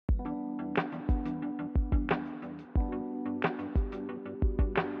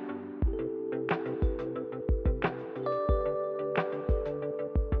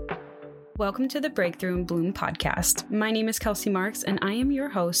Welcome to the Breakthrough and Bloom podcast. My name is Kelsey Marks, and I am your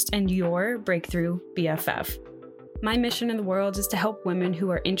host and your Breakthrough BFF. My mission in the world is to help women who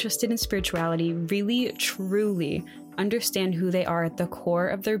are interested in spirituality really, truly understand who they are at the core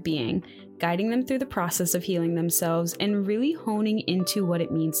of their being, guiding them through the process of healing themselves and really honing into what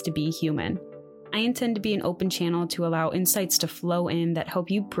it means to be human. I intend to be an open channel to allow insights to flow in that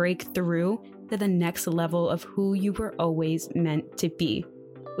help you break through to the next level of who you were always meant to be.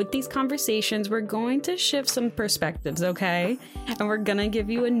 With these conversations, we're going to shift some perspectives, okay? And we're gonna give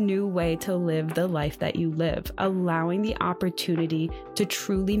you a new way to live the life that you live, allowing the opportunity to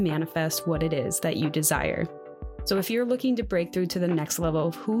truly manifest what it is that you desire. So if you're looking to break through to the next level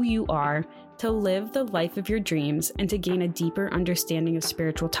of who you are, to live the life of your dreams, and to gain a deeper understanding of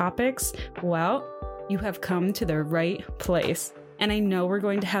spiritual topics, well, you have come to the right place. And I know we're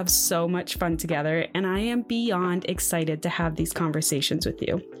going to have so much fun together, and I am beyond excited to have these conversations with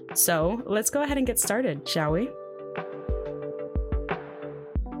you. So let's go ahead and get started, shall we?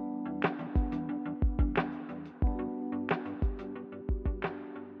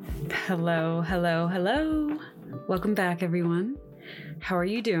 Hello. Welcome back, everyone. How are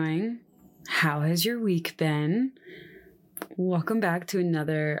you doing? How has your week been? Welcome back to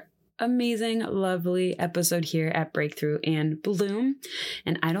another amazing, lovely episode here at Breakthrough and Bloom.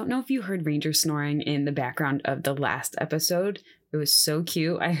 And I don't know if you heard Ranger snoring in the background of the last episode. It was so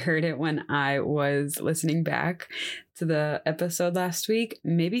cute. I heard it when I was listening back to the episode last week.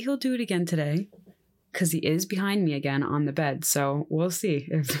 Maybe he'll do it again today because he is behind me again on the bed. So we'll see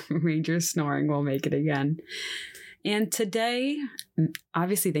if Ranger's snoring will make it again. And today,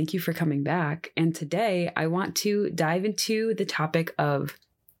 obviously, thank you for coming back. And today I want to dive into the topic of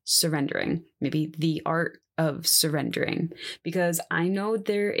surrendering, maybe the art of surrendering, because I know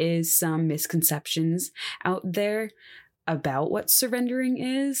there is some misconceptions out there about what surrendering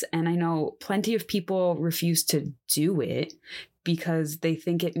is. And I know plenty of people refuse to do it because they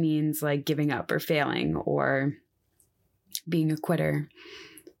think it means like giving up or failing or being a quitter,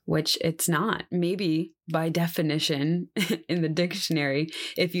 which it's not. Maybe by definition in the dictionary,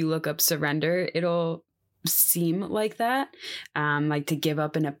 if you look up surrender, it'll seem like that, like to give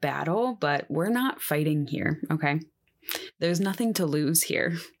up in a battle, but we're not fighting here, okay? There's nothing to lose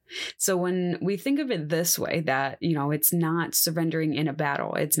here. So when we think of it this way, that, it's not surrendering in a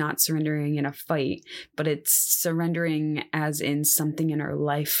battle, it's not surrendering in a fight, but it's surrendering as in something in our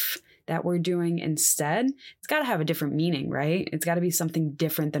life that we're doing instead, it's got to have a different meaning, right? It's got to be something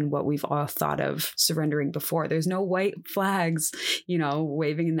different than what we've all thought of surrendering before. There's no white flags,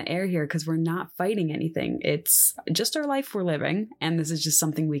 waving in the air here because we're not fighting anything. It's just our life we're living. And this is just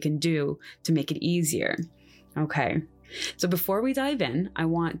something we can do to make it easier. Okay. So before we dive in, I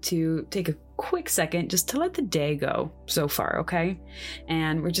want to take a quick second just to let the day go so far, okay?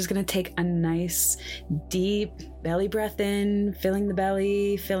 And we're just going to take a nice deep belly breath in, filling the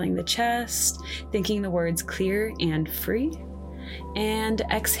belly, filling the chest, thinking the words clear and free, and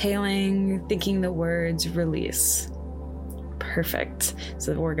exhaling, thinking the words release. Perfect.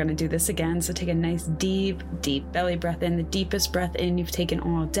 So we're going to do this again. So take a nice deep belly breath in, the deepest breath in you've taken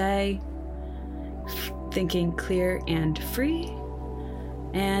all day. Thinking clear and free,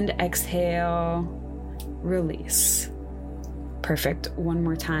 and exhale, release. Perfect. One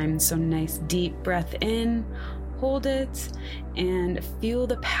more time. So nice deep breath in, hold it, and feel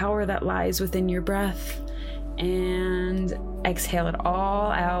the power that lies within your breath, and exhale it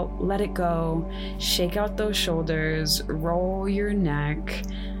all out. Let it go. Shake out those shoulders, roll your neck,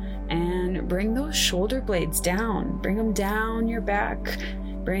 and bring those shoulder blades down. Bring them down your back.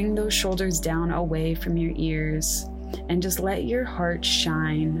 Bring those shoulders down away from your ears and just let your heart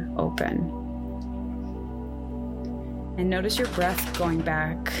shine open. And notice your breath going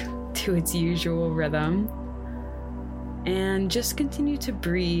back to its usual rhythm. And just continue to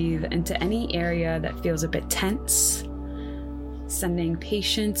breathe into any area that feels a bit tense, sending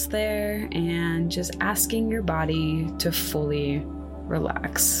patience there and just asking your body to fully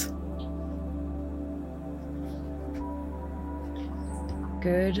relax.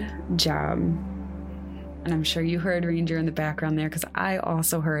 Good job. And I'm sure you heard Ranger in the background there because I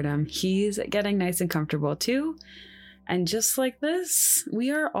also heard him. He's getting nice and comfortable too. And just like this, we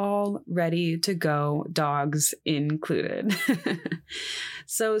are all ready to go, dogs included.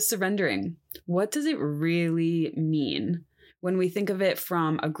 So surrendering, what does it really mean when we think of it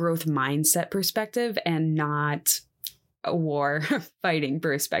from a growth mindset perspective and not a war fighting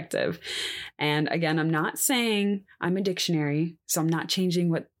perspective? And again, I'm not saying I'm a dictionary, so I'm not changing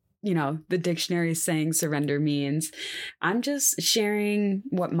what the dictionary is saying surrender means. I'm just sharing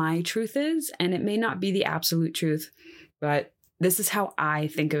what my truth is, and it may not be the absolute truth, but this is how I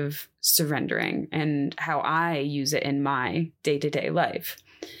think of surrendering and how I use it in my day-to-day life.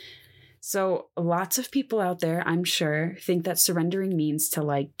 So lots of people out there, I'm sure, think that surrendering means to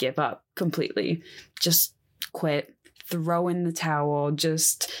like give up completely, just quit, throw in the towel,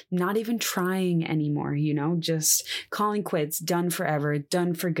 just not even trying anymore, just calling quits, done forever,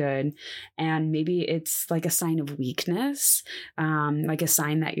 done for good. And maybe it's like a sign of weakness, like a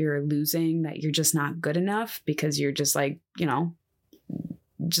sign that you're losing, that you're just not good enough because you're just like,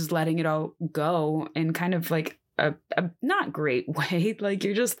 just letting it all go in kind of like a not great way, like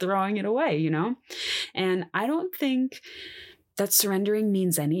you're just throwing it away, And I don't think that surrendering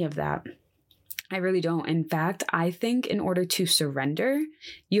means any of that. I really don't. In fact, I think in order to surrender,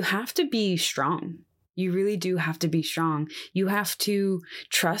 you have to be strong. You really do have to be strong. You have to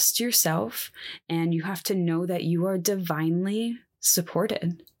trust yourself, and you have to know that you are divinely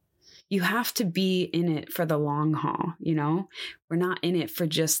supported. You have to be in it for the long haul, We're not in it for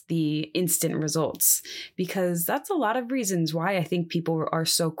just the instant results, because that's a lot of reasons why I think people are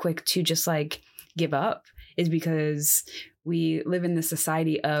so quick to just like give up, is because we live in the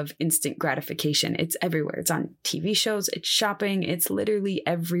society of instant gratification. It's everywhere. It's on TV shows, it's shopping, it's literally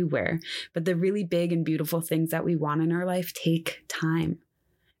everywhere. But the really big and beautiful things that we want in our life take time.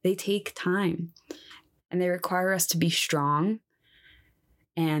 They take time, and they require us to be strong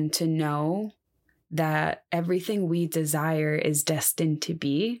and to know that everything we desire is destined to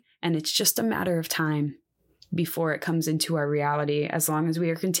be, and it's just a matter of time before it comes into our reality, as long as we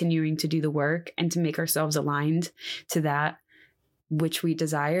are continuing to do the work and to make ourselves aligned to that which we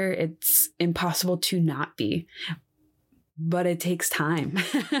desire. It's impossible to not be, but it takes time.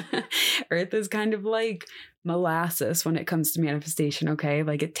 Earth is kind of like molasses when it comes to manifestation, okay?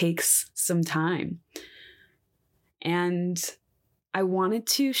 Like it takes some time. And I wanted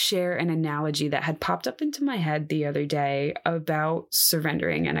to share an analogy that had popped up into my head the other day about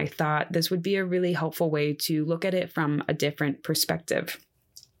surrendering, and I thought this would be a really helpful way to look at it from a different perspective.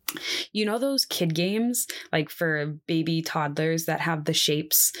 Those kid games, like for baby toddlers that have the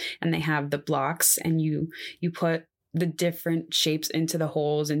shapes and they have the blocks, and you put the different shapes into the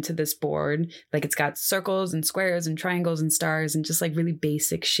holes into this board. Like it's got circles and squares and triangles and stars and just like really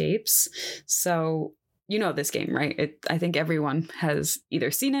basic shapes. So this game, right? I think everyone has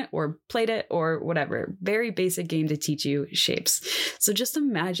either seen it or played it or whatever. Very basic game to teach you shapes. So just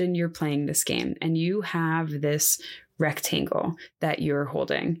imagine you're playing this game and you have this rectangle that you're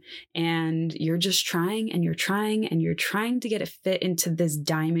holding, and you're just trying and you're trying and you're trying to get it fit into this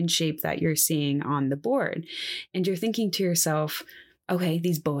diamond shape that you're seeing on the board. And you're thinking to yourself, okay,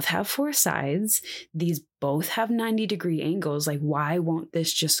 these both have 4 sides. These both have 90-degree angles. Like, why won't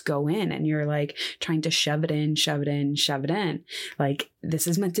this just go in? And you're like trying to shove it in, shove it in, shove it in. Like, this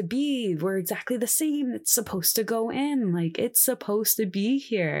is meant to be. We're exactly the same. It's supposed to go in. Like, it's supposed to be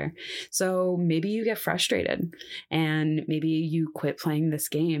here. So maybe you get frustrated and maybe you quit playing this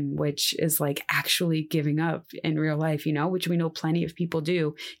game, which is like actually giving up in real life, which we know plenty of people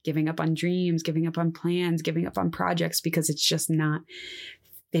do. Giving up on dreams, giving up on plans, giving up on projects because it's just not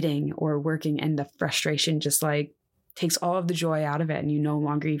fitting or working, and the frustration just like takes all of the joy out of it and you no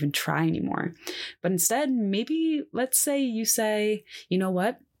longer even try anymore. But instead, maybe let's say you say, you know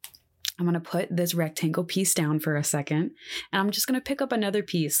what? I'm going to put this rectangle piece down for a second, and I'm just going to pick up another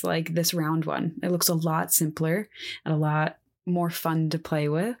piece like this round one. It looks a lot simpler and a lot more fun to play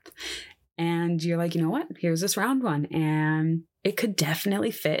with. And you're like, you know what? Here's this round one, and it could definitely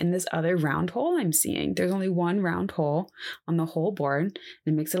fit in this other round hole I'm seeing. There's only one round hole on the whole board,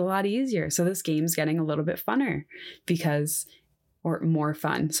 and it makes it a lot easier. So this game's getting a little bit funner more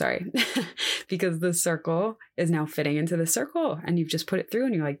fun, because the circle is now fitting into the circle, and you've just put it through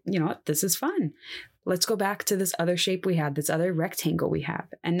and you're like, you know what? This is fun. Let's go back to this other shape we had, this other rectangle we have.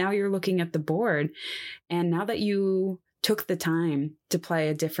 And now you're looking at the board, and now that you took the time to play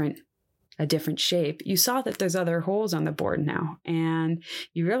a different shape, you saw that there's other holes on the board now, and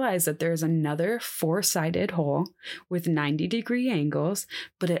you realize that there's another 4-sided hole with 90-degree angles,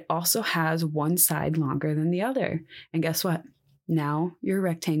 but it also has one side longer than the other. And guess what? Now your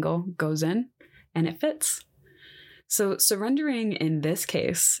rectangle goes in and it fits. So surrendering in this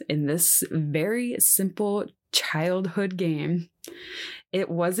case, in this very simple childhood game, it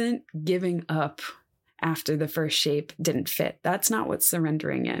wasn't giving up after the first shape didn't fit. That's not what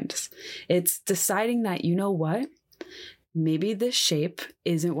surrendering is. It's deciding that, you know what? Maybe this shape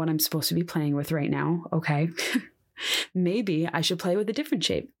isn't what I'm supposed to be playing with right now. Okay. Maybe I should play with a different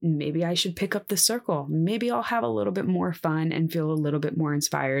shape. Maybe I should pick up the circle. Maybe I'll have a little bit more fun and feel a little bit more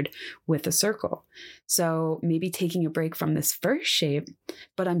inspired with a circle. So maybe taking a break from this first shape,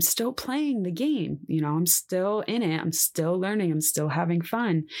 but I'm still playing the game. I'm still in it. I'm still learning. I'm still having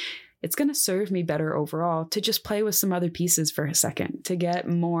fun. It's going to serve me better overall to just play with some other pieces for a second, to get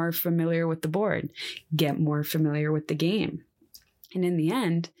more familiar with the board, get more familiar with the game. And in the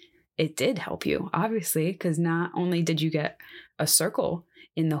end, it did help you, obviously, because not only did you get a circle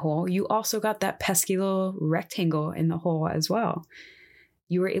in the hole, you also got that pesky little rectangle in the hole as well.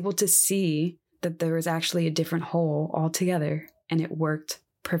 You were able to see that there was actually a different hole altogether, and it worked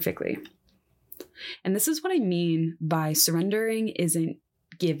perfectly. And this is what I mean by surrendering isn't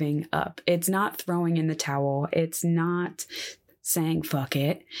giving up. It's not throwing in the towel. It's not saying fuck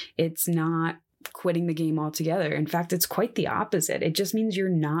it. It's not quitting the game altogether. In fact, it's quite the opposite. It just means you're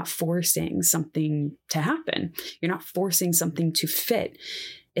not forcing something to happen. You're not forcing something to fit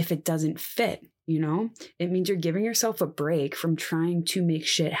if it doesn't fit. It means you're giving yourself a break from trying to make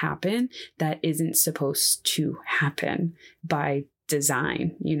shit happen that isn't supposed to happen by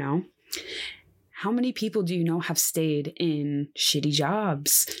design. How many people do you know have stayed in shitty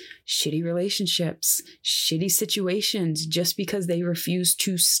jobs, shitty relationships, shitty situations just because they refuse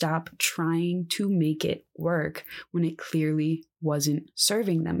to stop trying to make it work when it clearly wasn't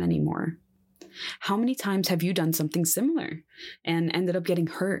serving them anymore? How many times have you done something similar and ended up getting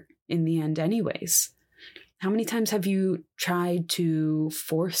hurt in the end anyways? How many times have you tried to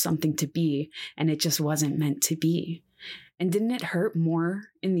force something to be and it just wasn't meant to be? And didn't it hurt more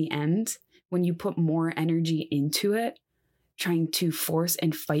in the end when you put more energy into it, trying to force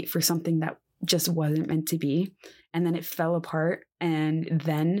and fight for something that just wasn't meant to be, and then it fell apart, and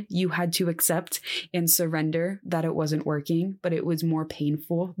then you had to accept and surrender that it wasn't working, but it was more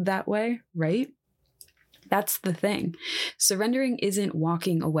painful that way, right? That's the thing. Surrendering isn't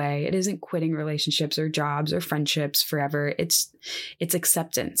walking away. It isn't quitting relationships or jobs or friendships forever. It's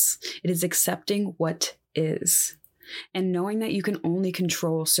acceptance. It is accepting what is. And knowing that you can only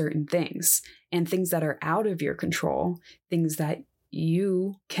control certain things, and things that are out of your control, things that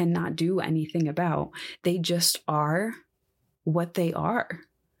you cannot do anything about. They just are what they are.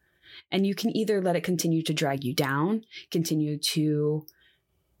 And you can either let it continue to drag you down, continue to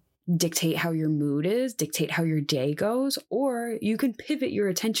dictate how your mood is, dictate how your day goes, or you can pivot your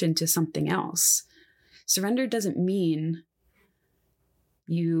attention to something else. Surrender doesn't mean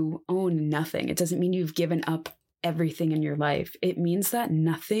you own nothing. It doesn't mean you've given up everything in your life. It means that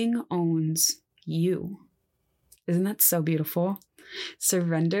nothing owns you. Isn't that so beautiful?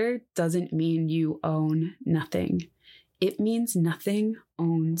 Surrender doesn't mean you own nothing. It means nothing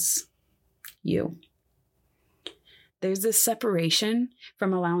owns you. There's this separation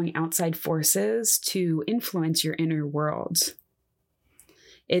from allowing outside forces to influence your inner world.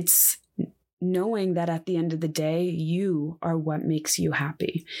 It's knowing that at the end of the day, you are what makes you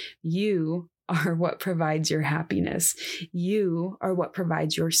happy. You are what provides your happiness. You are what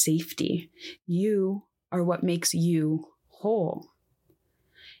provides your safety. You are what makes you whole.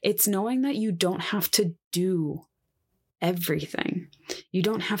 It's knowing that you don't have to do everything. You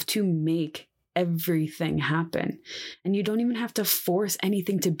don't have to make everything happen. And you don't even have to force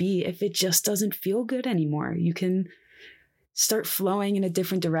anything to be if it just doesn't feel good anymore. You can start flowing in a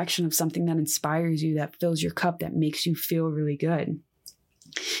different direction of something that inspires you, that fills your cup, that makes you feel really good.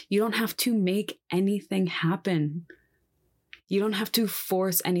 You don't have to make anything happen. You don't have to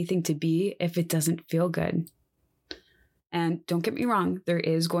force anything to be if it doesn't feel good. And don't get me wrong, there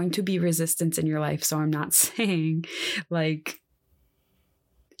is going to be resistance in your life. So I'm not saying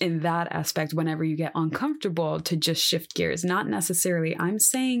in that aspect, whenever you get uncomfortable, to just shift gears. Not necessarily. I'm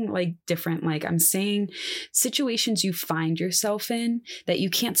saying different. I'm saying situations you find yourself in that you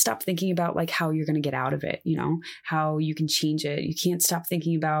can't stop thinking about how you're going to get out of it, how you can change it. You can't stop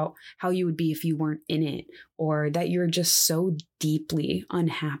thinking about how you would be if you weren't in it, or that you're just so deeply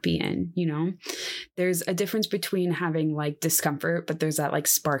unhappy in, There's a difference between having discomfort, but there's that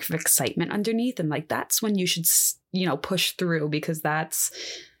spark of excitement underneath. And that's when you should, push through, because that's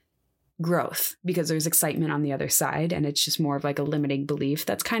growth, because there's excitement on the other side, and it's just more of a limiting belief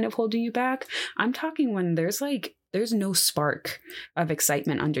that's kind of holding you back. I'm talking when there's no spark of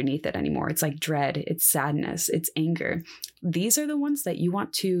excitement underneath it anymore. It's dread, it's sadness, it's anger. These are the ones that you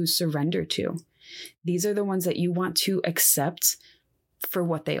want to surrender to. These are the ones that you want to accept for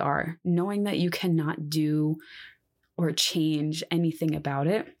what they are, knowing that you cannot do or change anything about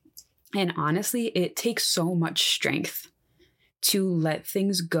it. And honestly, it takes so much strength to let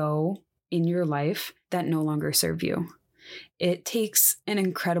things go in your life that no longer serve you. It takes an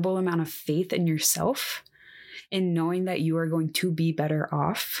incredible amount of faith in yourself in knowing that you are going to be better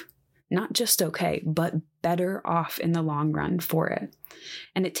off, not just okay, but better off in the long run for it.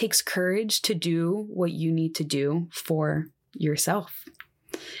 And it takes courage to do what you need to do for yourself.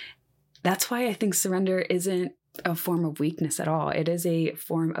 That's why I think surrender isn't a form of weakness at all. It is a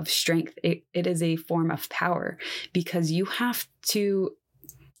form of strength. It is a form of power, because you have to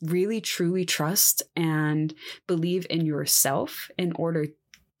really truly trust and believe in yourself in order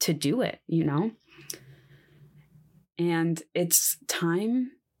to do it, you know? And it's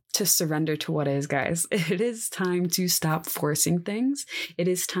time to surrender to what is, guys. It is time to stop forcing things. It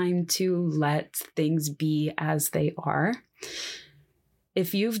is time to let things be as they are.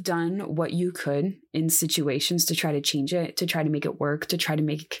 If you've done what you could in situations to try to change it, to try to make it work, to try to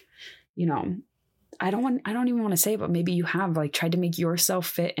make, you know, I don't even want to say it, but maybe you have like tried to make yourself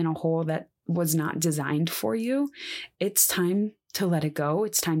fit in a hole that was not designed for you. It's time to let it go.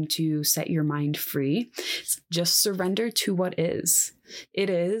 It's time to set your mind free. Just surrender to what is. It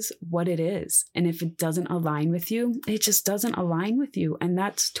is what it is. And if it doesn't align with you, it just doesn't align with you. And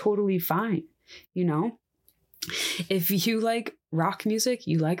that's totally fine. You know, if you like rock music,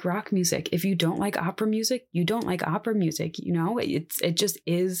 you like rock music. If you don't like opera music, you don't like opera music. You know, it just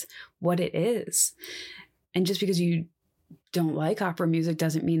is what it is. And just because you don't like opera music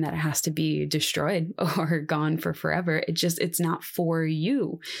doesn't mean that it has to be destroyed or gone for forever. It's not for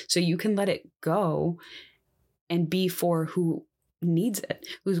you. So you can let it go and be for who needs it,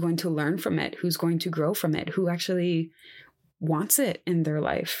 who's going to learn from it, who's going to grow from it, who actually wants it in their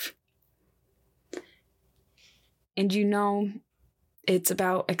life. And you know, it's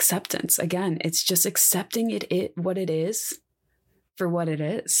about acceptance. Again, it's just accepting it what it is for what it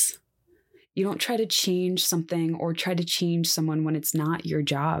is. You don't try to change something or try to change someone when it's not your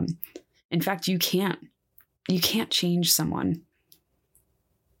job. In fact, you can't. You can't change someone.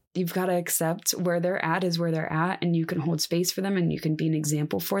 You've got to accept where they're at is where they're at, and you can hold space for them and you can be an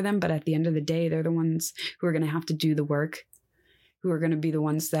example for them. But at the end of the day, they're the ones who are going to have to do the work, who are going to be the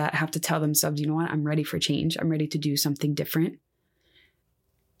ones that have to tell themselves, you know what, I'm ready for change. I'm ready to do something different.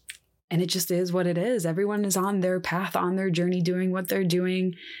 And it just is what it is. Everyone is on their path, on their journey, doing what they're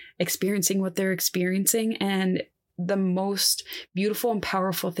doing, experiencing what they're experiencing. And the most beautiful and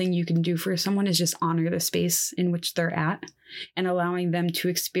powerful thing you can do for someone is just honor the space in which they're at and allowing them to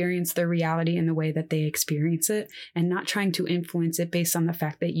experience their reality in the way that they experience it, and not trying to influence it based on the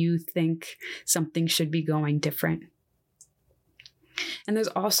fact that you think something should be going different. And there's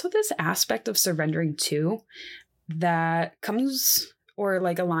also this aspect of surrendering too that comes or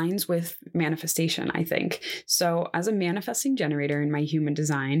like aligns with manifestation, I think. So as a manifesting generator in my human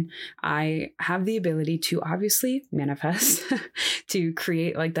design, I have the ability to obviously manifest, to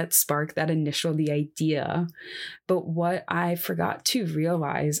create like that spark, that initial, the idea. But what I forgot to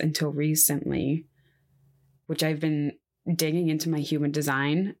realize until recently, which I've been digging into my human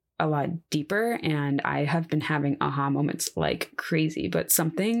design a lot deeper, and I have been having aha moments like crazy, but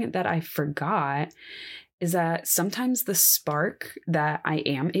something that I forgot is that sometimes the spark that I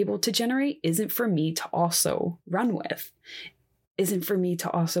am able to generate isn't for me to also run with, isn't for me to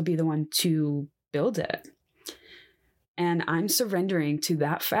also be the one to build it. And I'm surrendering to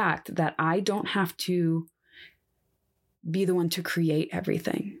that fact that I don't have to be the one to create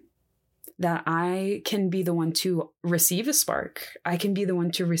everything, that I can be the one to receive a spark. I can be the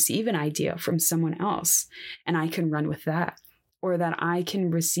one to receive an idea from someone else, and I can run with that. Or that I can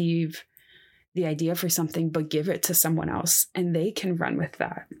receive the idea for something, but give it to someone else and they can run with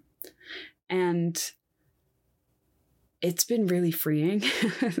that. And it's been really freeing.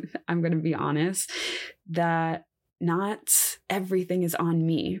 I'm going to be honest, that not everything is on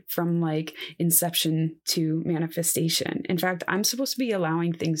me from like inception to manifestation. In fact, I'm supposed to be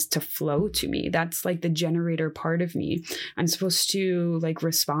allowing things to flow to me. That's like the generator part of me. I'm supposed to like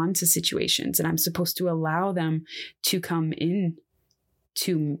respond to situations, and I'm supposed to allow them to come in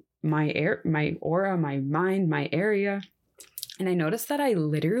to my aura, my mind, my area. And I noticed that I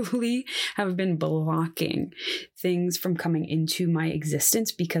literally have been blocking things from coming into my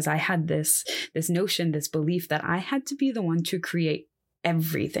existence because I had this notion, this belief that I had to be the one to create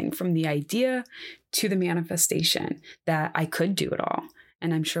everything from the idea to the manifestation, that I could do it all.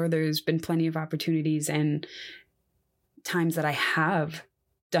 And I'm sure there's been plenty of opportunities and times that I have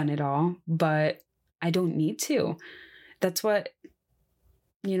done it all, but I don't need to. That's what,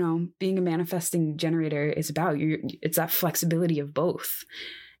 you know, being a manifesting generator is about. It's that flexibility of both.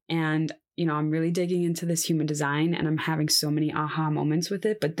 And, you know, I'm really digging into this human design and I'm having so many aha moments with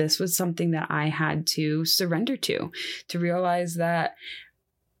it. But this was something that I had to surrender to realize that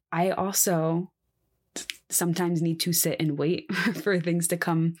I also sometimes need to sit and wait for things to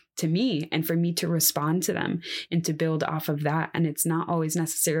come to me and for me to respond to them and to build off of that. And it's not always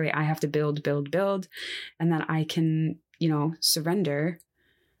necessarily I have to build, and then I can, surrender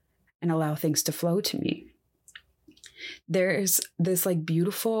and allow things to flow to me. There's this like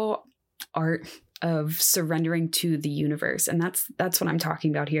beautiful art of surrendering to the universe. And that's what I'm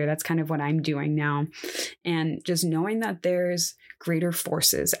talking about here. That's kind of what I'm doing now. And just knowing that there's greater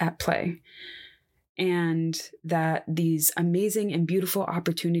forces at play, and that these amazing and beautiful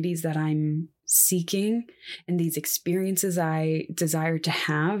opportunities that I'm seeking and these experiences I desire to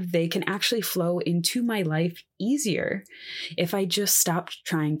have, they can actually flow into my life easier if I just stopped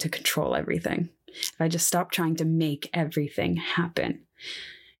trying to control everything. If I just stopped trying to make everything happen.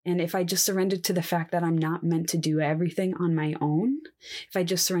 And if I just surrendered to the fact that I'm not meant to do everything on my own, if I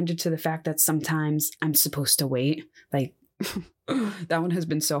just surrendered to the fact that sometimes I'm supposed to wait, like that one has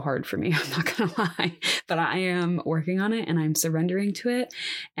been so hard for me, I'm not gonna lie, but I am working on it and I'm surrendering to it.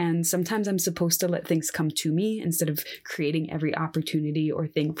 And sometimes I'm supposed to let things come to me instead of creating every opportunity or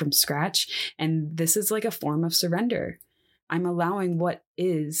thing from scratch. And this is like a form of surrender. I'm allowing what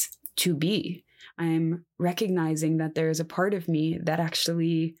is to be. I'm recognizing that there is a part of me that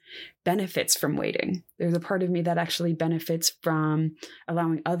actually benefits from waiting. There's a part of me that actually benefits from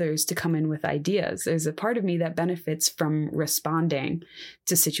allowing others to come in with ideas. There's a part of me that benefits from responding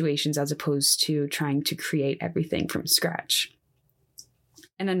to situations as opposed to trying to create everything from scratch.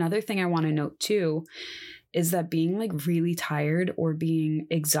 And another thing I want to note too is that being like really tired or being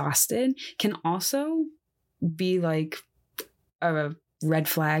exhausted can also be like a red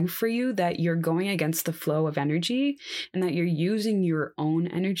flag for you, that you're going against the flow of energy and that you're using your own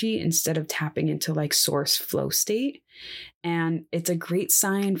energy instead of tapping into like source flow state. And it's a great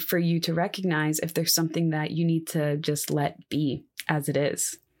sign for you to recognize if there's something that you need to just let be as it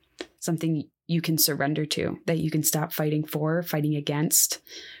is, something you can surrender to, that you can stop fighting for, fighting against,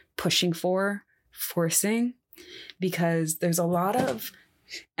 pushing for, forcing, because there's a lot of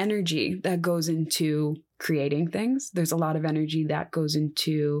energy that goes into creating things. There's a lot of energy that goes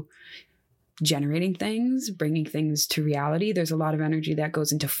into generating things, bringing things to reality. There's a lot of energy that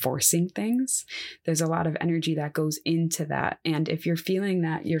goes into forcing things. There's a lot of energy that goes into that. And if you're feeling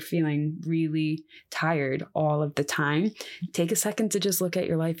that you're feeling really tired all of the time, take a second to just look at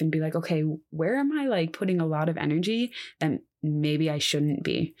your life and be like, okay, where am I like putting a lot of energy that maybe I shouldn't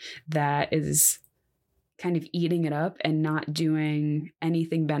be, that is kind of eating it up and not doing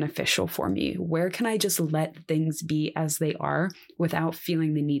anything beneficial for me? Where can I just let things be as they are without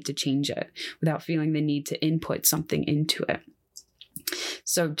feeling the need to change it, without feeling the need to input something into it?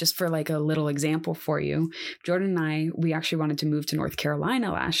 So just for like a little example for you, Jordan and we actually wanted to move to North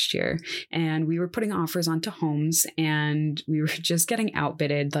Carolina last year, and we were putting offers onto homes and we were just getting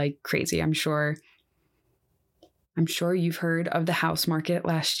outbidded like crazy. I'm sure you've heard of the house market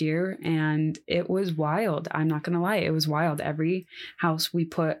last year, and it was wild. I'm not going to lie. It was wild. Every house we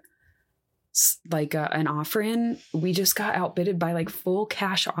put like an offer in, we just got outbidded by like full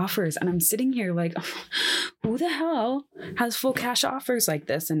cash offers. And I'm sitting here like, who the hell has full cash offers like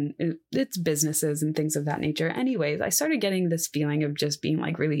this? And it's businesses and things of that nature. Anyways, I started getting this feeling of just being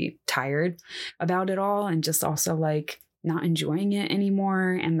like really tired about it all, and just also like not enjoying it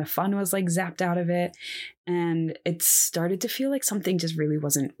anymore. And the fun was like zapped out of it. And it started to feel like something just really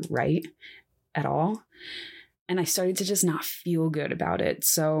wasn't right at all. And I started to just not feel good about it.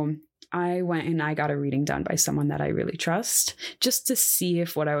 So I went and I got a reading done by someone that I really trust, just to see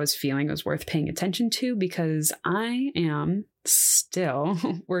if what I was feeling was worth paying attention to, because I am still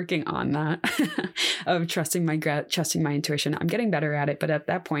working on that of trusting my gut, trusting my intuition. I'm getting better at it. But at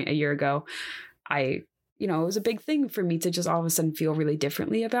that point a year ago, it was a big thing for me to just all of a sudden feel really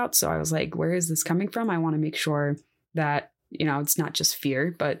differently about. So I was like, where is this coming from? I want to make sure that, it's not just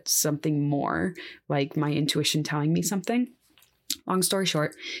fear, but something more, like my intuition telling me something. Long story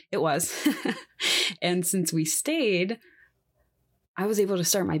short, it was. And since we stayed, I was able to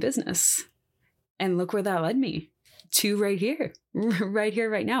start my business. And look where that led me to right here,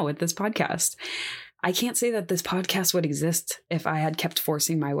 right now with this podcast. I can't say that this podcast would exist if I had kept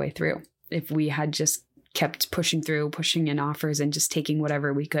forcing my way through, if we had just kept pushing in offers and just taking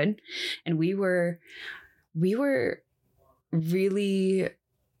whatever we could. And we were really,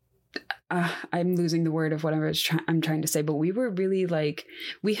 I'm losing the word of what I'm trying to say, but we were really like,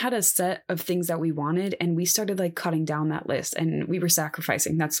 we had a set of things that we wanted, and we started like cutting down that list, and we were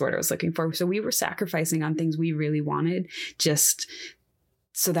sacrificing. That's the word I was looking for. So we were sacrificing on things we really wanted just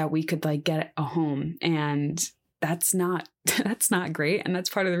so that we could like get a home. And that's not great. And that's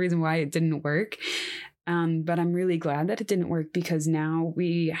part of the reason why it didn't work. But I'm really glad that it didn't work, because now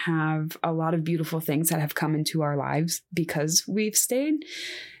we have a lot of beautiful things that have come into our lives because we've stayed.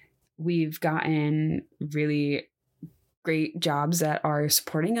 We've gotten really great jobs that are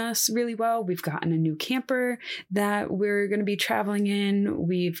supporting us really well. We've gotten a new camper that we're going to be traveling in.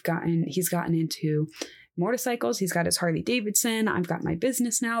 He's gotten into motorcycles. He's got his Harley Davidson. I've got my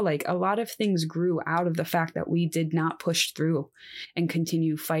business now. Like, a lot of things grew out of the fact that we did not push through and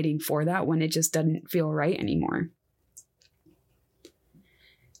continue fighting for that when it just doesn't feel right anymore.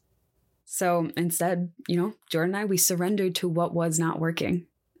 So instead, Jordan and I, we surrendered to what was not working.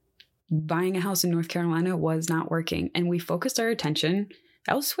 Buying a house in North Carolina was not working, and we focused our attention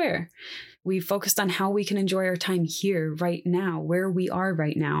elsewhere. We focused on how we can enjoy our time here, right now, where we are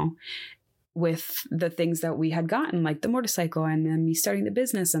right now, with the things that we had gotten, like the motorcycle, and then me starting the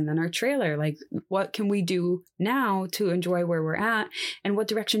business, and then our trailer. Like, what can we do now to enjoy where we're at, and what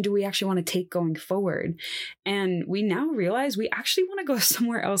direction do we actually want to take going forward? And we now realize we actually want to go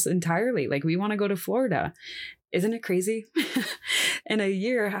somewhere else entirely. Like, we want to go to Florida. Isn't it crazy? In a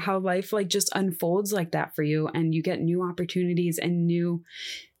year, how life just unfolds like that for you, and you get new opportunities and new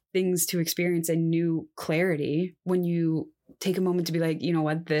things to experience and new clarity when you take a moment to be like, you know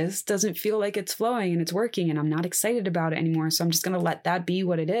what, this doesn't feel like it's flowing and it's working, and I'm not excited about it anymore. So I'm just going to let that be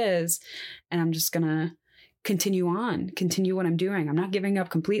what it is. And I'm just going to continue what I'm doing. I'm not giving up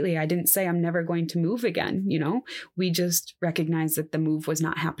completely. I didn't say I'm never going to move again. We just recognized that the move was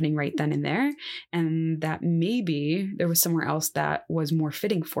not happening right then and there, and that maybe there was somewhere else that was more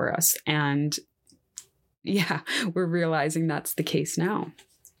fitting for us. And yeah, we're realizing that's the case now.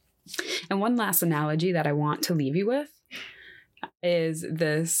 And one last analogy that I want to leave you with is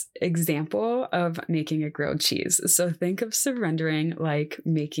this example of making a grilled cheese. So think of surrendering like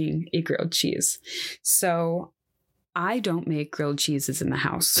making a grilled cheese. So I don't make grilled cheeses in the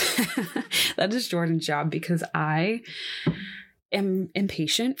house. That is Jordan's job, because I am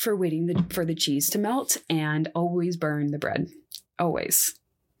impatient for waiting for the cheese to melt and always burn the bread. Always.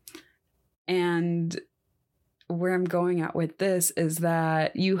 And where I'm going at with this is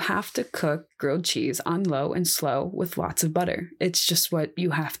that you have to cook grilled cheese on low and slow with lots of butter. It's just what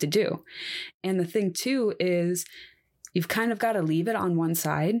you have to do. And the thing too is you've kind of got to leave it on one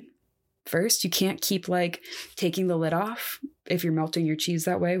side first. You can't keep taking the lid off if you're melting your cheese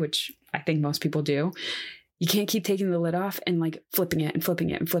that way, which I think most people do. You can't keep taking the lid off and flipping it and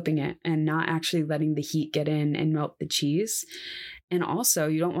flipping it and flipping it and not actually letting the heat get in and melt the cheese. And also,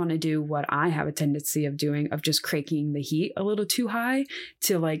 you don't want to do what I have a tendency of doing, of just cranking the heat a little too high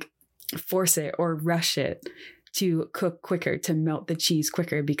to force it or rush it to cook quicker, to melt the cheese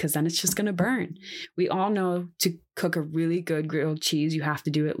quicker, because then it's just going to burn. We all know to cook a really good grilled cheese, you have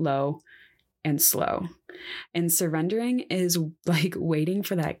to do it low and slow. And surrendering is like waiting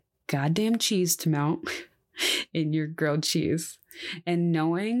for that goddamn cheese to melt in your grilled cheese, and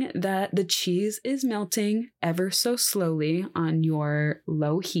knowing that the cheese is melting ever so slowly on your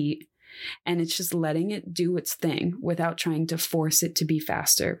low heat, and it's just letting it do its thing without trying to force it to be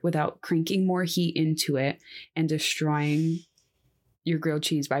faster, without cranking more heat into it and destroying your grilled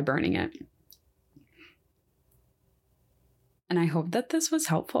cheese by burning it. And I hope that this was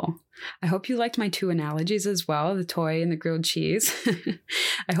helpful. I hope you liked my two analogies as well, the toy and the grilled cheese.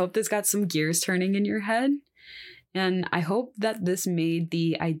 I hope this got some gears turning in your head. And I hope that this made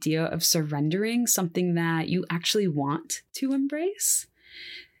the idea of surrendering something that you actually want to embrace,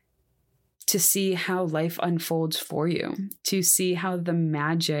 to see how life unfolds for you, to see how the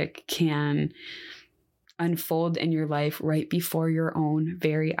magic can unfold in your life right before your own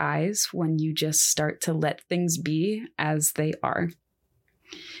very eyes when you just start to let things be as they are.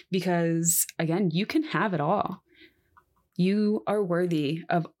 Because again, you can have it all. You are worthy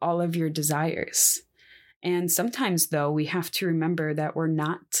of all of your desires. And sometimes, though, we have to remember that we're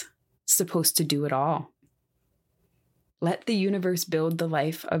not supposed to do it all. Let the universe build the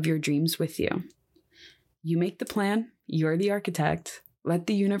life of your dreams with you. You make the plan. You're the architect. Let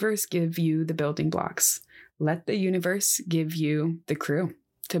the universe give you the building blocks. Let the universe give you the crew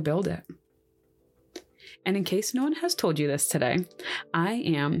to build it. And in case no one has told you this today, I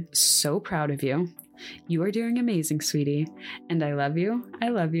am so proud of you. You are doing amazing, sweetie. And I love you. I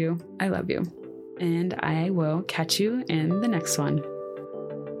love you. I love you. And I will catch you in the next one.